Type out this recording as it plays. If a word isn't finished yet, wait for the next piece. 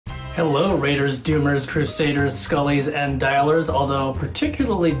Hello Raiders, Doomers, Crusaders, Scullies, and Dialers, although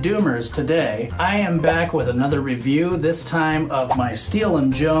particularly Doomers today. I am back with another review, this time of my Steele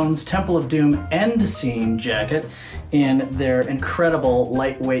Jones Temple of Doom end scene jacket in their incredible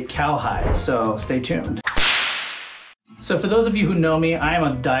lightweight cowhide, so stay tuned. So for those of you who know me, I am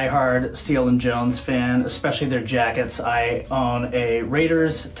a diehard Steele Jones fan, especially their jackets. I own a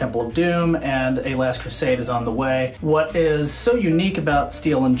Raiders, Temple of Doom, and a Last Crusade is on the way. What is so unique about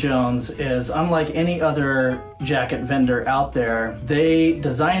Steele Jones is, unlike any other jacket vendor out there, they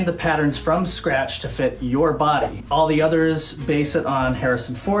designed the patterns from scratch to fit your body. All the others base it on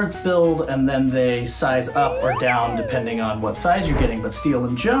Harrison Ford's build, and then they size up or down depending on what size you're getting. But Steele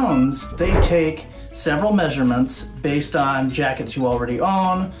Jones, they take several measurements based on jackets you already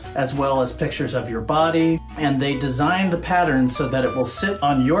own, as well as pictures of your body, and they design the pattern so that it will sit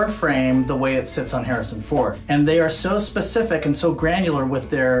on your frame the way it sits on Harrison Ford. And they are so specific and so granular with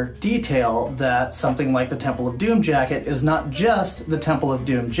their detail that something like the Temple of Doom jacket is not just the Temple of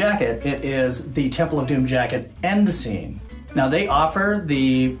Doom jacket, it is the Temple of Doom jacket end scene. Now they offer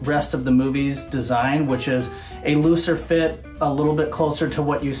the rest of the movie's design, which is a looser fit, a little bit closer to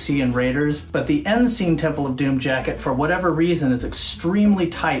what you see in Raiders, but the end scene Temple of Doom jacket, for whatever reason, is extremely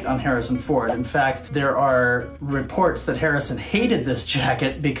tight on Harrison Ford. In fact, there are reports that Harrison hated this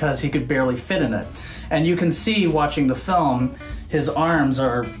jacket because he could barely fit in it. And you can see, watching the film, his arms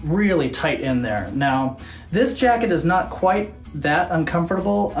are really tight in there. Now, this jacket is not quite that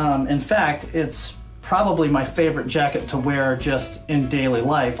uncomfortable. In fact, it's probably my favorite jacket to wear just in daily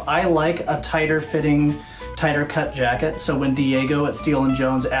life. I like a tighter fitting, tighter cut jacket, so when Diego at Steele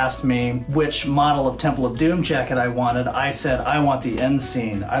Jones asked me which model of Temple of Doom jacket I wanted, I said I want the end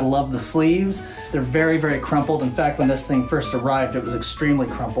scene. I love the sleeves. They're very, very crumpled. In fact, when this thing first arrived, it was extremely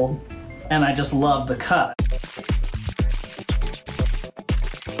crumpled, and I just love the cut.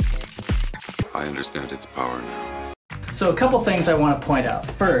 I understand its power now. So a couple things I want to point out.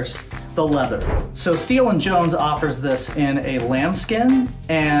 First, the leather. So Steele Jones offers this in a lambskin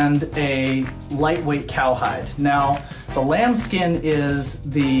and a lightweight cowhide. Now, the lambskin is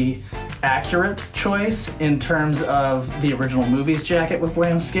the accurate choice in terms of the original movie's jacket with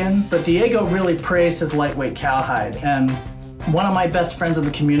lambskin, but Diego really praised his lightweight cowhide. And one of my best friends in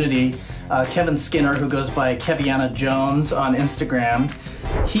the community, Kevin Skinner, who goes by Keviana Jones on Instagram,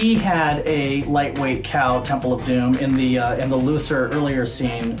 he had a lightweight cow Temple of Doom in the looser, earlier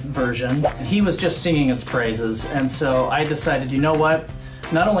scene version. He was just singing its praises, and so I decided, you know what?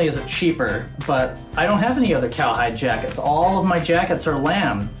 Not only is it cheaper, but I don't have any other cowhide jackets. All of my jackets are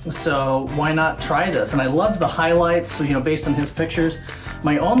lamb, so why not try this? And I loved the highlights, you know, based on his pictures.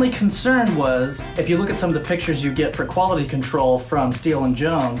 My only concern was, if you look at some of the pictures you get for quality control from Steele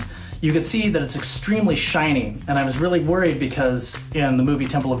Jones, you could see that it's extremely shiny, and I was really worried because in the movie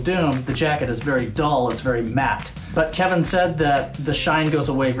Temple of Doom, the jacket is very dull, it's very matte. But Kevin said that the shine goes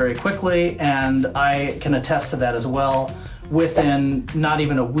away very quickly, and I can attest to that as well. Within not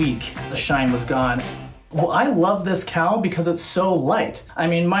even a week, the shine was gone. Well, I love this cow because it's so light. I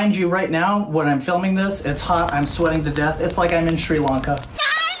mean, mind you, right now, when I'm filming this, it's hot, I'm sweating to death. It's like I'm in Sri Lanka.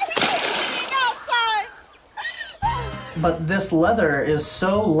 But this leather is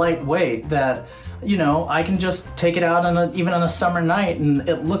so lightweight that, you know, I can just take it out even on a summer night, and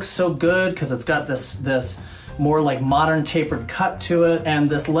it looks so good because it's got this more like modern tapered cut to it, and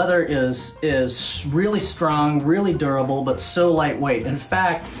this leather is really strong, really durable, but so lightweight. In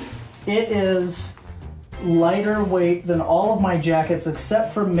fact, it is lighter weight than all of my jackets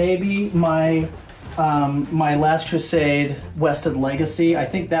except for maybe my my Last Crusade Wested Legacy. I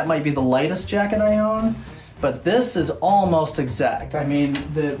think that might be the lightest jacket I own. But this is almost exact. I mean,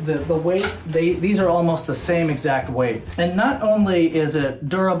 the weight, these are almost the same exact weight. And not only is it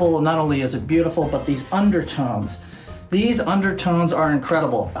durable, not only is it beautiful, but these undertones are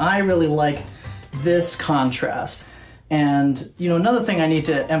incredible. I really like this contrast. And, you know, another thing I need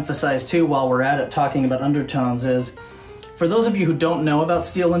to emphasize too while we're at it talking about undertones is, for those of you who don't know about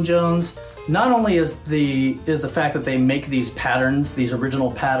Steele Jones, not only is the fact that they make these patterns, these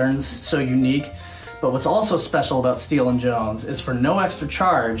original patterns, so unique, but what's also special about Steele Jones is, for no extra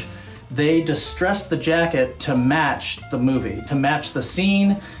charge, they distress the jacket to match the movie, to match the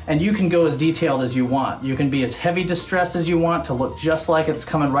scene, and you can go as detailed as you want. You can be as heavy distressed as you want to look just like it's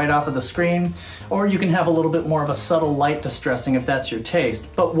coming right off of the screen, or you can have a little bit more of a subtle light distressing if that's your taste.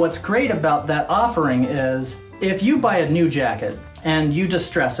 But what's great about that offering is, if you buy a new jacket and you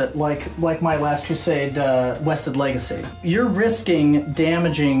distress it like my Last Crusade Wested Legacy, you're risking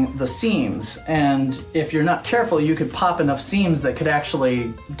damaging the seams, and if you're not careful you could pop enough seams that could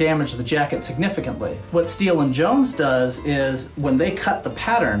actually damage the jacket significantly. What Steele Jones does is when they cut the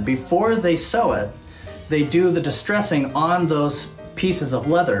pattern, before they sew it, they do the distressing on those pieces of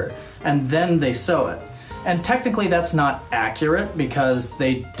leather and then they sew it. And technically that's not accurate because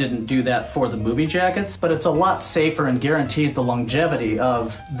they didn't do that for the movie jackets, but it's a lot safer and guarantees the longevity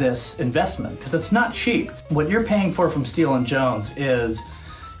of this investment because it's not cheap. What you're paying for from Steele Jones is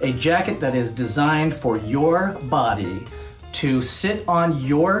a jacket that is designed for your body to sit on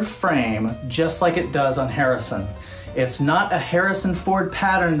your frame just like it does on Harrison. It's not a Harrison Ford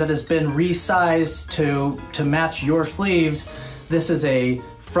pattern that has been resized to match your sleeves. This is a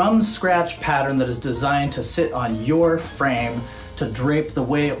from scratch pattern that is designed to sit on your frame to drape the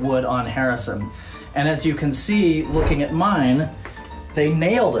way it would on Harrison. And as you can see, looking at mine, they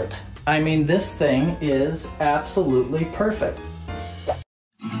nailed it. I mean, this thing is absolutely perfect.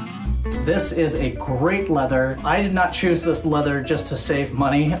 This is a great leather. I did not choose this leather just to save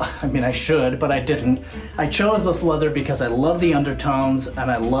money. I mean, I should, but I didn't. I chose this leather because I love the undertones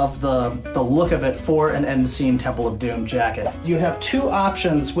and I love the look of it for an end scene Temple of Doom jacket. You have two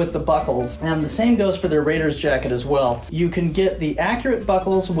options with the buckles, and the same goes for their Raiders jacket as well. You can get the accurate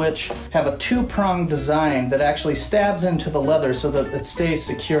buckles, which have a two-prong design that actually stabs into the leather so that it stays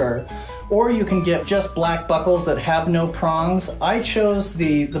secure. Or you can get just black buckles that have no prongs. I chose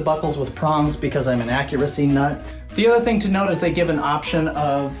the buckles with prongs because I'm an accuracy nut. The other thing to note is they give an option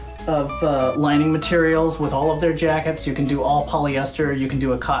of lining materials with all of their jackets. You can do all polyester, you can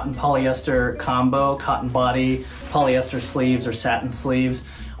do a cotton polyester combo, cotton body, polyester sleeves, or satin sleeves.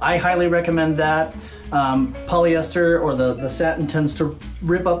 I highly recommend that. Polyester or the satin tends to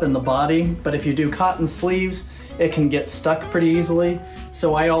rip up in the body, but if you do cotton sleeves, it can get stuck pretty easily.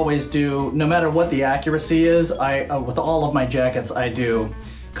 So I always do, no matter what the accuracy is, with all of my jackets, I do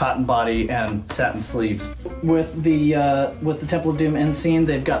cotton body and satin sleeves. With the Temple of Doom end scene,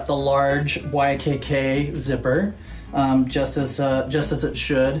 they've got the large YKK zipper, just as it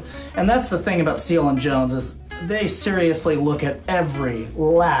should. And that's the thing about Steele Jones is they seriously look at every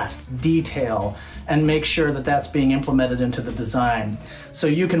last detail and make sure that that's being implemented into the design. So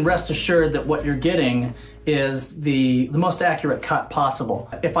you can rest assured that what you're getting is the most accurate cut possible.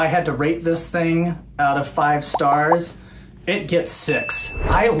 If I had to rate this thing out of 5 stars, it gets 6.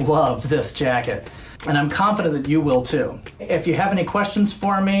 I love this jacket, and I'm confident that you will too. If you have any questions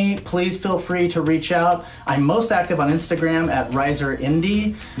for me, please feel free to reach out. I'm most active on Instagram at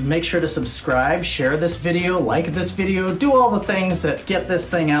RiserIndie. Make sure to subscribe, share this video, like this video, do all the things that get this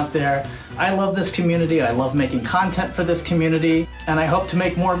thing out there. I love this community, I love making content for this community, and I hope to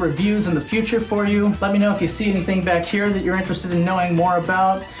make more reviews in the future for you. Let me know if you see anything back here that you're interested in knowing more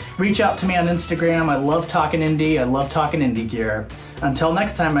about. Reach out to me on Instagram. I love talking indie, I love talking indie gear. Until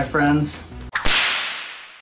next time, my friends.